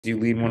Do you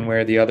lean one way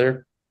or the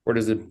other, or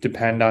does it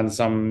depend on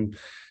some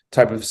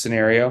type of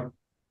scenario?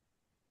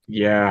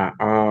 Yeah,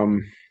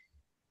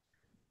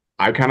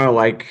 I kind of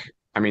like,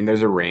 I mean,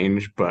 there's a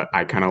range, but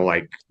I kind of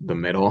like the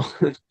middle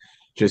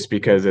just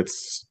because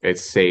it's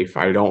safe.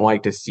 I don't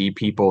like to see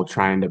people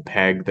trying to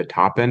peg the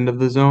top end of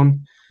the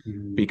zone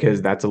Mhm.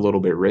 because that's a little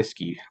bit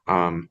risky.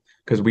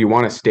 Because we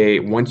want to stay,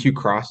 once you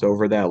cross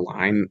over that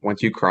line,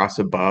 once you cross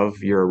above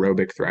your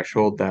aerobic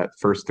threshold, that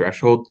first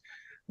threshold,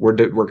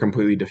 we're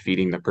completely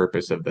defeating the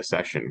purpose of the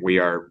session. We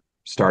are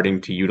starting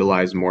to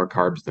utilize more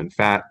carbs than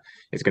fat.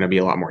 It's going to be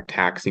a lot more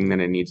taxing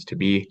than it needs to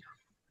be,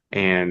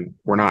 and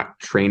we're not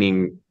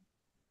training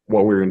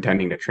what we are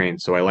intending to train.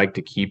 So I like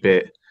to keep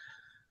it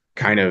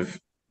kind of,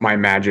 my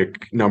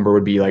magic number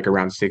would be like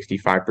around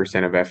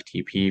 65% of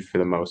FTP for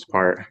the most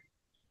part,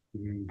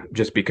 Mhm.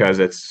 just because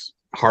it's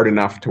hard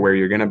enough to where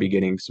you're going to be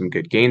getting some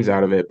good gains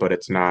out of it, but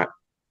it's not,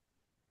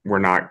 we're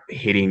not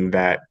hitting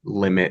that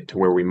limit to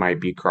where we might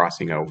be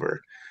crossing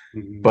over.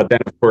 Mhm. But then,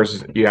 of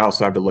course, you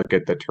also have to look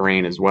at the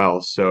terrain as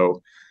well.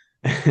 So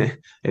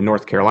in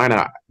North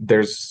Carolina,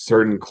 there's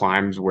certain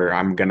climbs where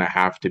I'm gonna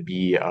have to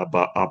be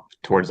up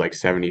towards like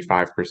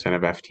 75%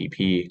 of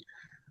FTP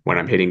when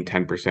I'm hitting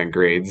 10%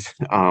 grades.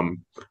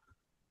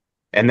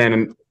 And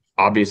then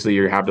obviously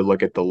you have to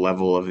look at the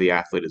level of the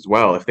athlete as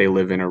well. If they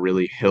live in a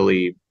really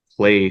hilly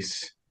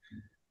place,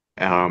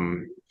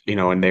 um,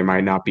 and they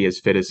might not be as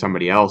fit as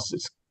somebody else,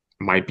 it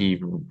might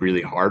be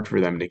really hard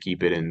for them to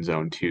keep it in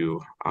zone two,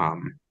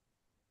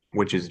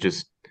 which is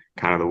just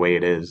kind of the way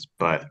it is.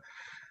 But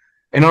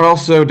and it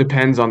also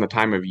depends on the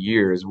time of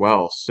year as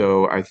well.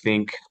 So I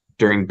think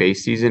during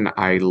base season,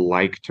 I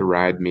like to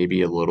ride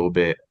maybe a little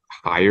bit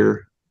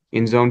higher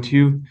in zone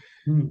two,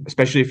 Mhm.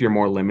 especially if you're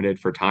more limited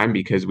for time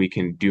because we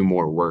can do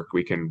more work.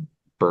 We can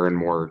burn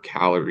more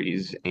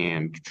calories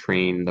and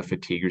train the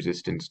fatigue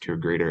resistance to a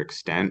greater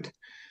extent.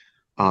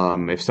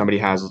 If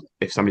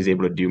somebody's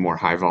able to do more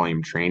high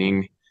volume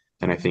training,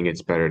 then I think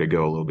it's better to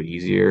go a little bit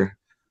easier.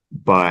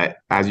 But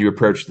as you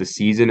approach the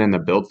season and the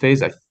build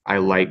phase, I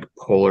like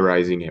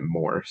polarizing it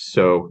more.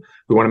 So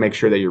we want to make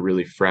sure that you're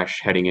really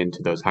fresh heading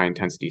into those high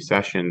intensity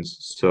sessions.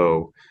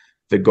 So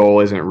the goal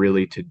isn't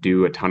really to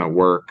do a ton of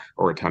work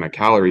or a ton of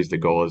calories. The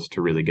goal is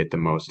to really get the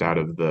most out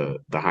of the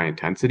high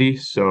intensity.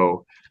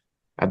 So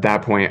at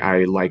that point,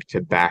 I like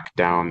to back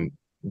down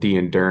the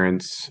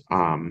endurance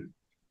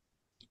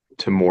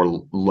to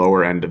more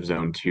lower end of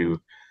zone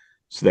two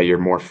so that you're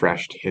more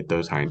fresh to hit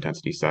those high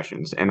intensity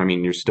sessions. And I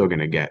mean, you're still going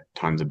to get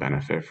tons of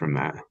benefit from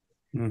that.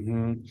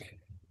 Mhm.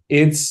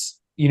 It's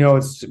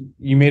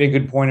you made a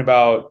good point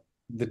about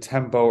the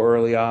tempo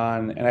early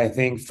on, and I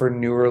think for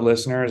newer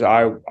listeners,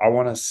 I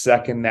want to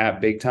second that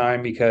big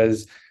time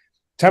because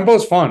tempo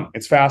is fun.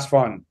 It's fast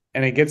fun.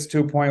 And it gets to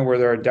a point where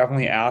there are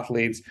definitely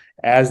athletes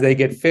as they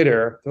get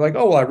fitter, they're like,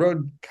 oh, well, I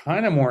rode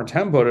kind of more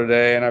tempo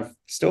today and I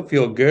still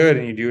feel good.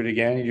 And you do it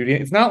again, you do it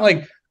again. It's not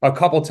like a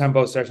couple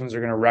tempo sessions are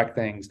going to wreck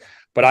things,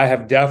 but I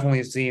have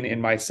definitely seen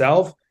in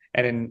myself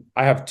I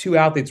have two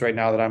athletes right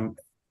now that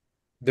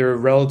they're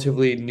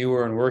relatively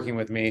newer and working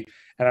with me.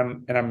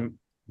 And I'm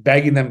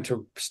begging them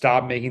to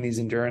stop making these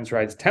endurance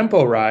rides,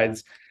 tempo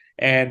rides.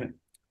 And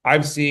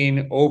I've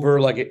seen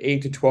over like an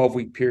 8 to 12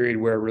 week period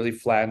where it really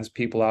flattens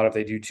people out if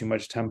they do too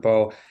much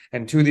tempo.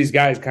 And two of these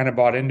guys kind of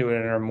bought into it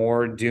and are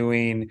more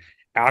doing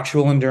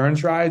actual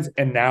endurance rides.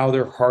 And now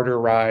their harder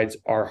rides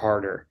are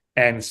harder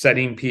and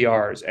setting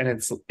PRs. And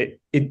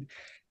it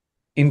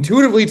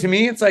intuitively to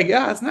me, it's like,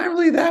 yeah, it's not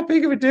really that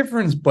big of a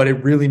difference, but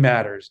it really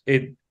matters.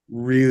 It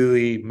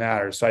really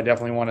matters. So I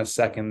definitely want to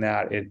second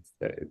that.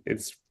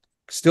 It's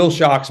still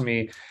shocks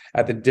me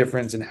at the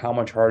difference in how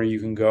much harder you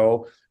can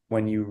go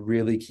when you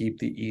really keep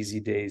the easy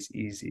days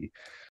easy.